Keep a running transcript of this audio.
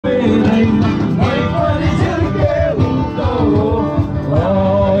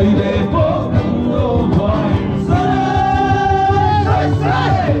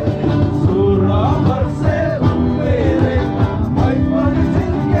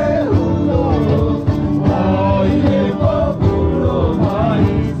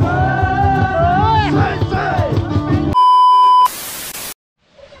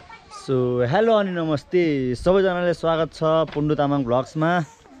Hello अनि नमस्ते सबैजनाले स्वागत छ पुन्डु तामाङ भ्लग्समा।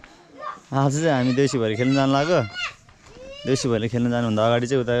 आज चाहिँ हामी देउसी भैलो खेल्न जानु लाग्यो। देउसी भैलो खेल्न जानुभन्दा अगाडि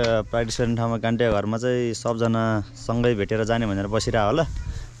चाहिँ उता प्र्याक्टिस गर्ने ठाउँमा कान्टे घरमा चाहिँ सबजना सँगै भेटेर जाने भनेर बसिरह होला।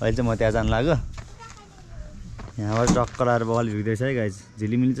 अहिले चाहिँ म त्यहाँ जानु लाग्यो। यहाँबाट टक्क लाएर बल भिग्दैछ है गाइज।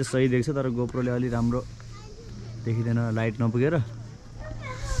 झिलिमिली चाहिँ सही देख्छ तर गोप्रोले अलि राम्रो देखिँदैन लाइट नपुगेर।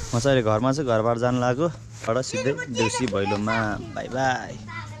 म चाहिँ अहिले घरमा चाहिँ घरबाट जानु लाग्यो। बाट सिधै देउसी भैलोमा बाई बाई।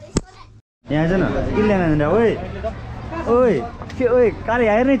 यहाँ चाहिँ न के ल्याएन ओइ ओइ के ओइ काले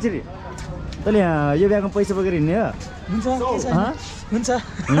हेर नै चिरी तैँले यहाँ यो ब्यागमा पैसा बोकेर हिँड्ने हो? हुन्छ हुन्छ हुन्छ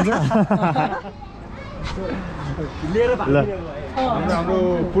ल हाम्रो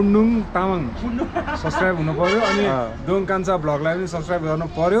पुन्डुङ तामाङ सब्सक्राइब हुनु पर्यो अनि दोङ कान्छा भ्लगलाई पनि सब्सक्राइब गर्नु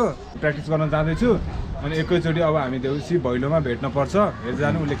पर्यो। प्र्याक्टिस गर्न जाँदैछु अनि एकैचोटि अब हामी देउसी भैलोमा भेट्न पर्छ। हेर्दै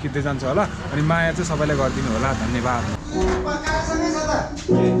जानु उसले खिच्दै जान्छ होला अनि माया चाहिँ सबैलाई गरिदिनु होला। धन्यवाद।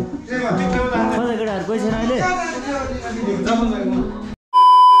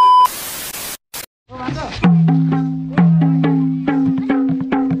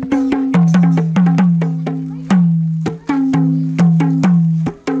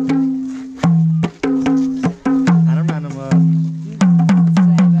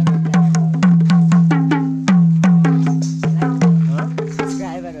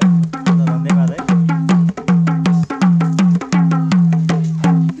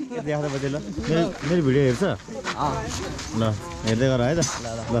 मेरो भिडियो हेर्छ ल हेर्दै गर है त।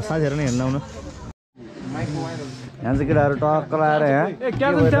 ल साथीहरू नै हेर्न आउनु। यहाँ चाहिँ केटाहरू टक्क लगाएर यहाँ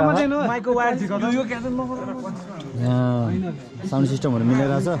साउन्ड सिस्टमहरू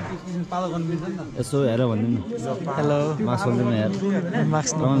मिलेर छ। यसो हेर भनिदिनु न। हेलो मास्क खोल्दिनु हेर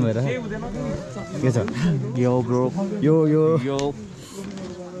मास्क रमाउनु भएर के छ यो ब्रो यो यो यो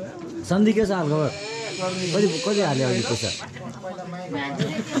सन्धि के छ हालखबर? कति कति हाल्यो अघि पैसा?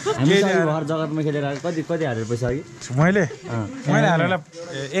 हामी हर जगतमा खेलेर कति कति हालेर पैसा अघि? मैले हालेर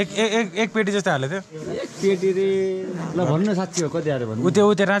एक पेटी जस्तो हालेको थियो। एक पेटी रे ल भन्नु न साँच्ची हो कति हाल्यो भन्नु?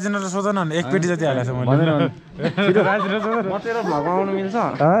 त्यो राजेन्द्रले सोध न एक पेटी जति हालेको छ मैले। राजेन्द्र भ्लग आउनु मिल्छ?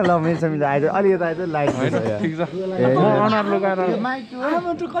 ल मिल्छ मिल्छ आइज अलि यता आइज लाइट ठिक छ। अनुहार लुगाएर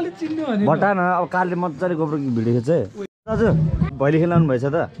बटा न अब कालले मजाले गोब्रो भिडियो खिच्छ है। दाजु भैलो खेल्न आउनु भएछ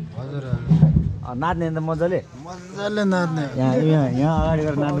त? हजुर नाच्ने अन्त मजाले मजाले नाच्ने। यहाँ अगाडि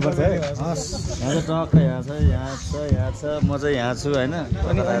गएर नाच्नुपर्छ है। यहाँ चाहिँ टक्क यहाँ छ यहाँ छ यहाँ छ म चाहिँ यहाँ छु होइन।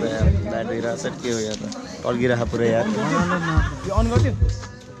 लाइट दिइरहेको छ के हो यहाँ त टल्किरहेको पुरै यहाँ।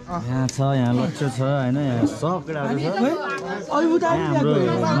 यहाँ छ यहाँ लक्ष्य छ होइन। यहाँ सब केटाहरू छ। हाम्रो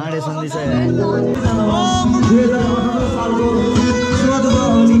माडे सन्धि छ।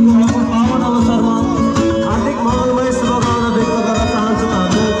 हार्दिक मङ्गलमय शुभकामना व्यक्त गर्न चाहन्छु।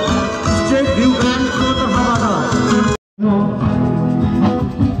 हाम्रो स्टेट भ्यू ब्रान्डको तर्फबाट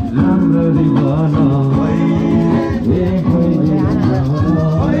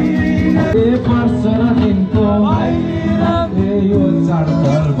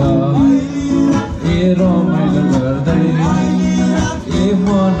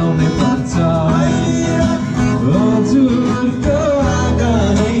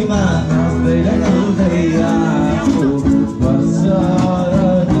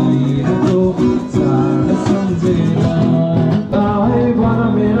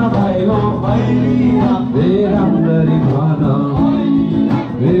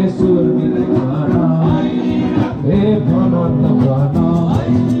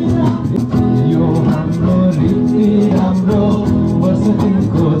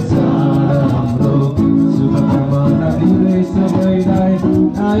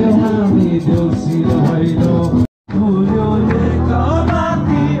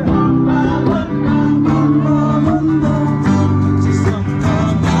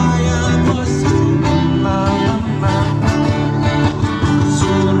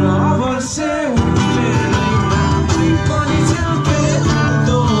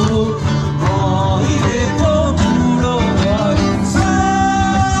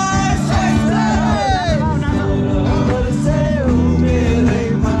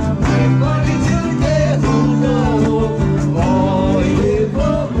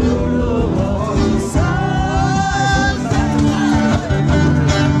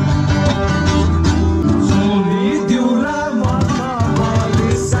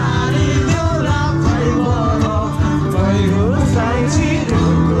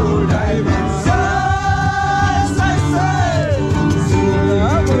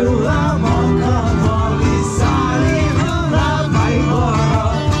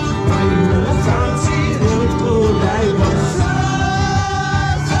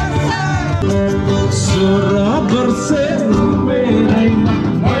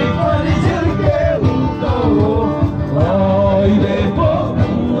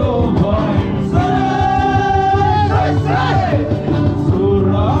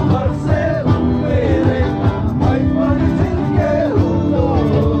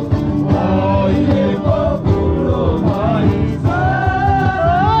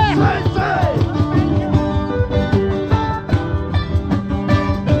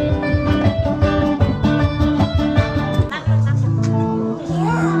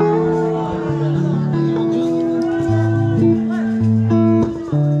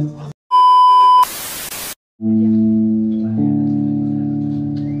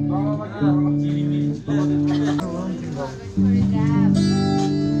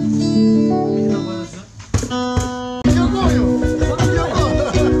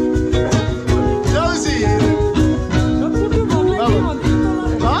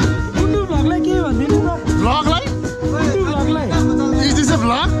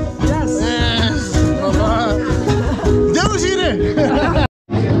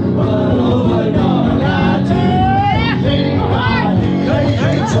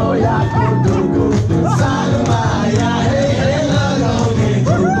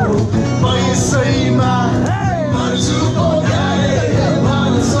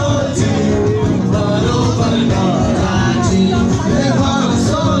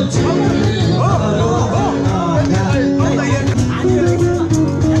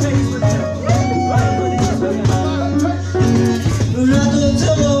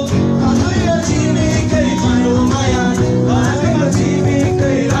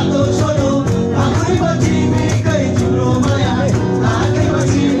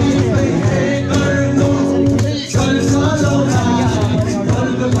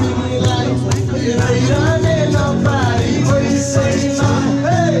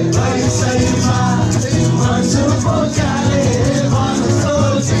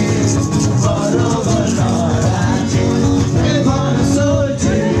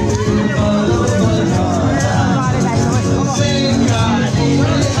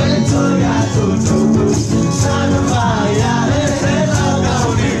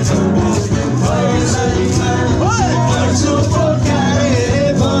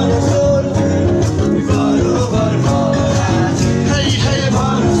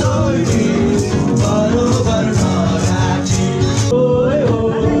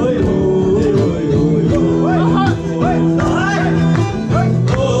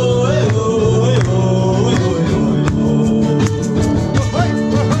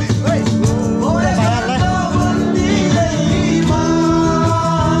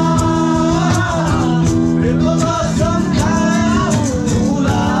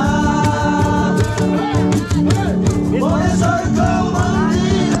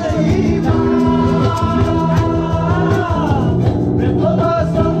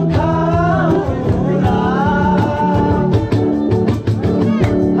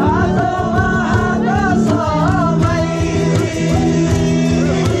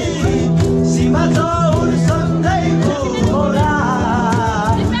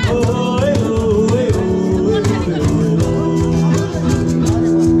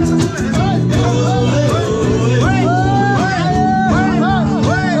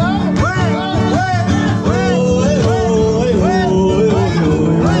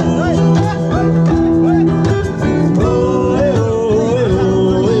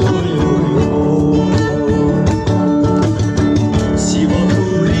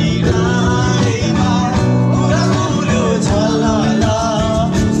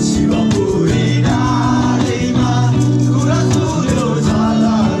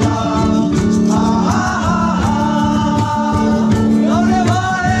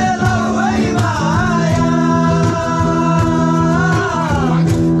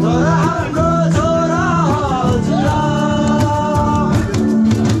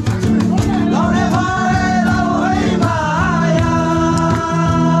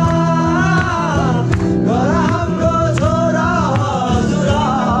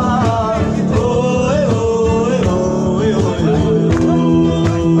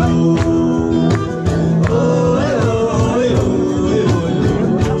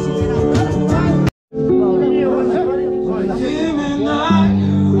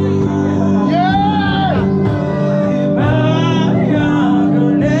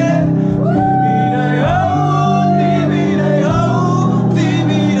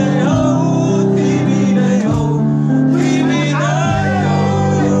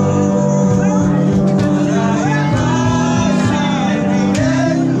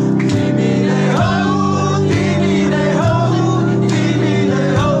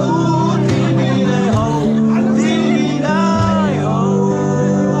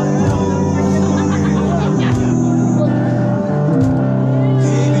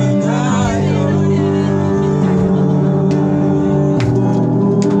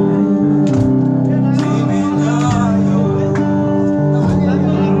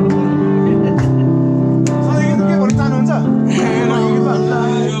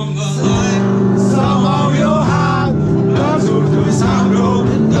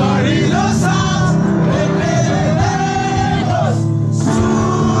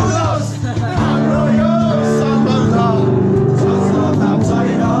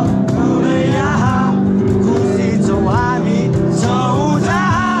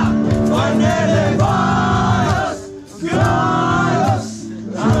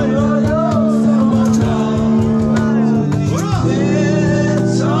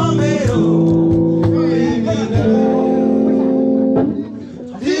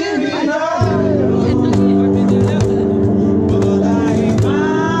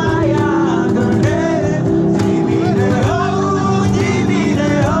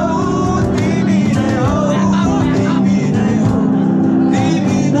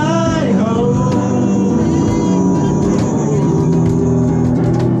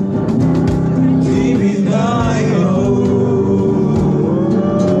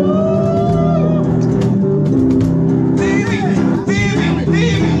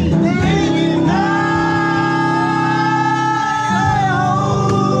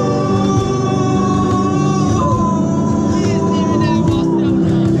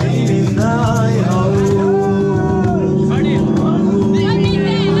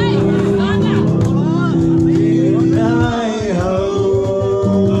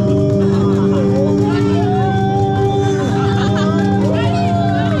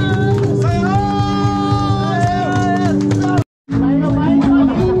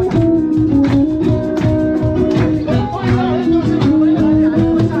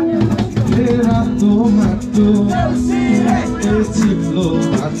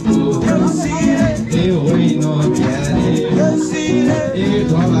बाटो ए होइन प्यारे ए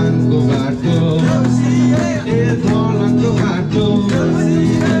ढलानको बाटो ए ढलानको बाटो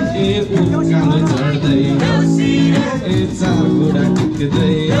ए उकालो चढ्दै ए चार घोडा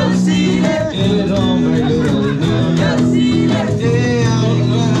टिक्दै ए रमाइलो गर्दै ए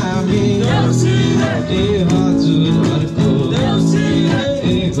आउनु हामी ए हजुरहरूको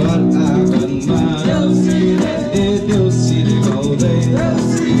ए घर आँगनमा ए देउसीले गाउँदै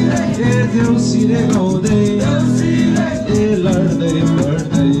ए देउसीले गाउँदै ए लड्दै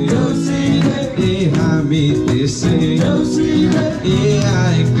पढ्दै ए हामी त्यसै ए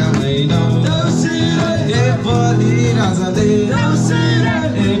आएका होइनौँ ए बलि राजाले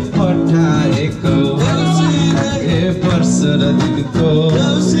ए पठाएको ए वर्ष र दिनको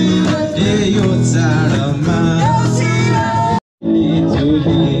ए यो चाडमा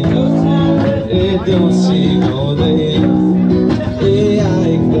ए देउसी गाउँदै ए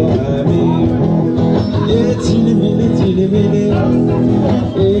आएको हामी ए झिलिमिली झिलिमिली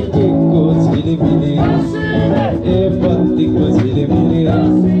ए केकको झिलिमिली ए बत्तीको झिलिमिली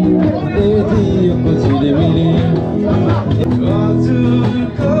ए दियोको झिलिमिली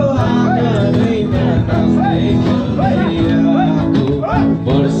हजुरको आँगनैमा नाच्दै खेल्दै आएको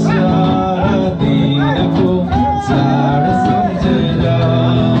वर्ष दिनको चाड सम्झेर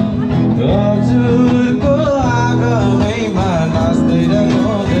हजुरको आँगनैमा नाच्दै र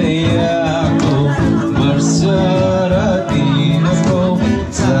गाउँदै आएको वर्ष र दिनको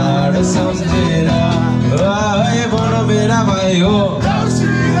चाड सम्झेर ए भन बेरा भयो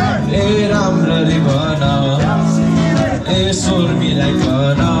ए राम्ररी भन ए स्वर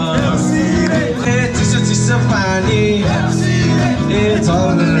मिलाइकन ए चिसो चिसो पानी ए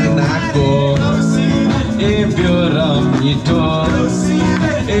झर्दै नाको ए ब्योर मिठो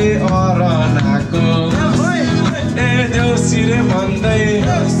ए अरनाको ए देउसीले भन्दै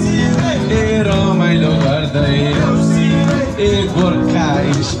ए रमाइलो गर्दै ए गोर्खा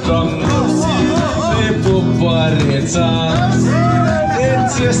स्ट्रङ ए पोपरेछ ए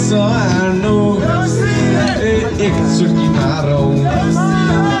चेसो हान्नु ए एकचोटि मारौँ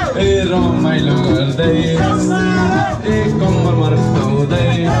ए रमाइलो गर्दै ए कम्मरमा रमाउँदै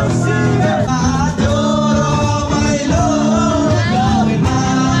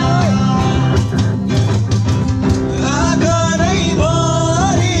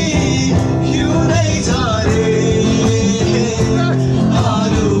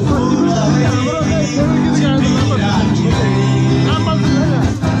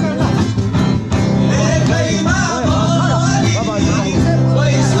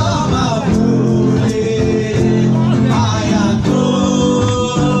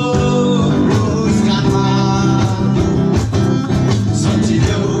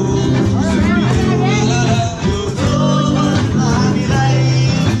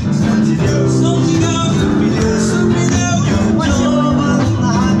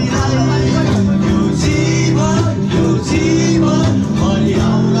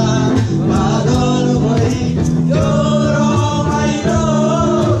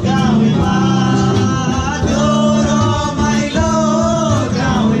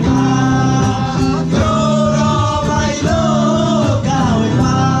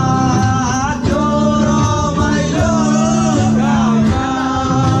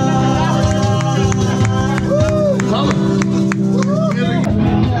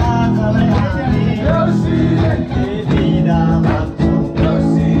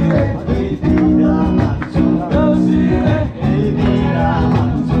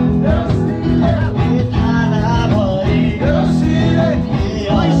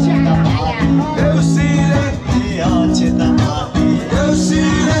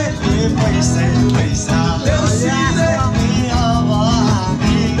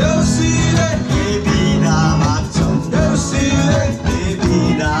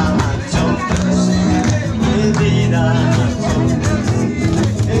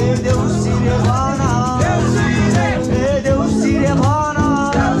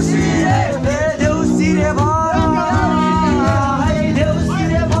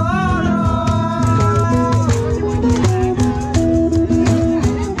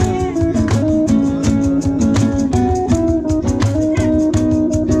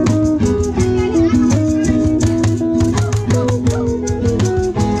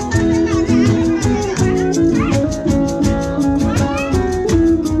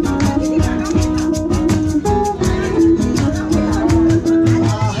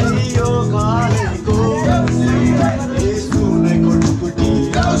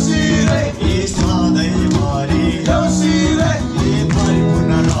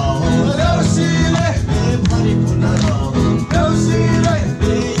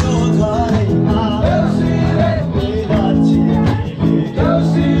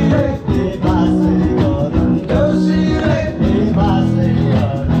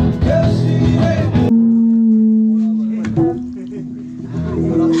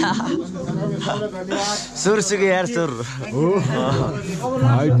सुर सुके यार सुर हो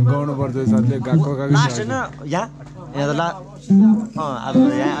हाइट गाउनु पर्छ साथै गाको लास्ट हैन यहाँ त ला अब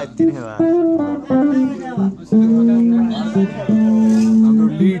यहाँ यति नै भयो हाम्रो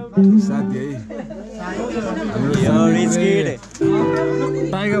लिड साथी है यो रिच किड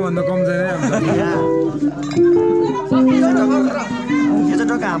टाइगर भन्दा कम छैन यो चाहिँ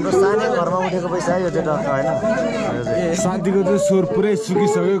टक्क हाम्रो सानै घरमा उठेको पैसा यो चाहिँ टक्क होइन साथीको चाहिँ स्वर पुरै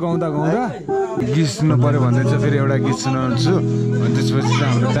सुकिसक्यो गाउँदा गाउँदा गीत सुन्नु पर्यो भन्दै चाहिँ फेरि एउटा गीत सुनाउँछु अनि त्यसपछि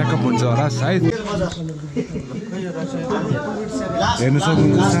चाहिँ हाम्रो ब्याकअप हुन्छ होला सायद हेर्नु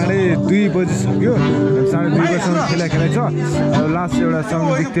सक्नुहुन्छ 2:30 बजिसक्यो 2:30 बजीसम्म खेलाइ छ अब लास्ट एउटा सङ्ग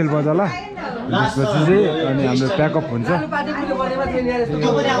दिक्तेल बजाला त्यसपछि चाहिँ अनि हाम्रो प्याकअप हुन्छ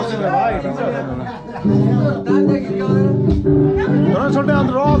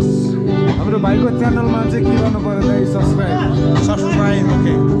हाम्रो भाइको च्यानलमा चाहिँ के गर्नु पर्यो सब्सक्राइब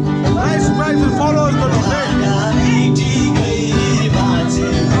ओके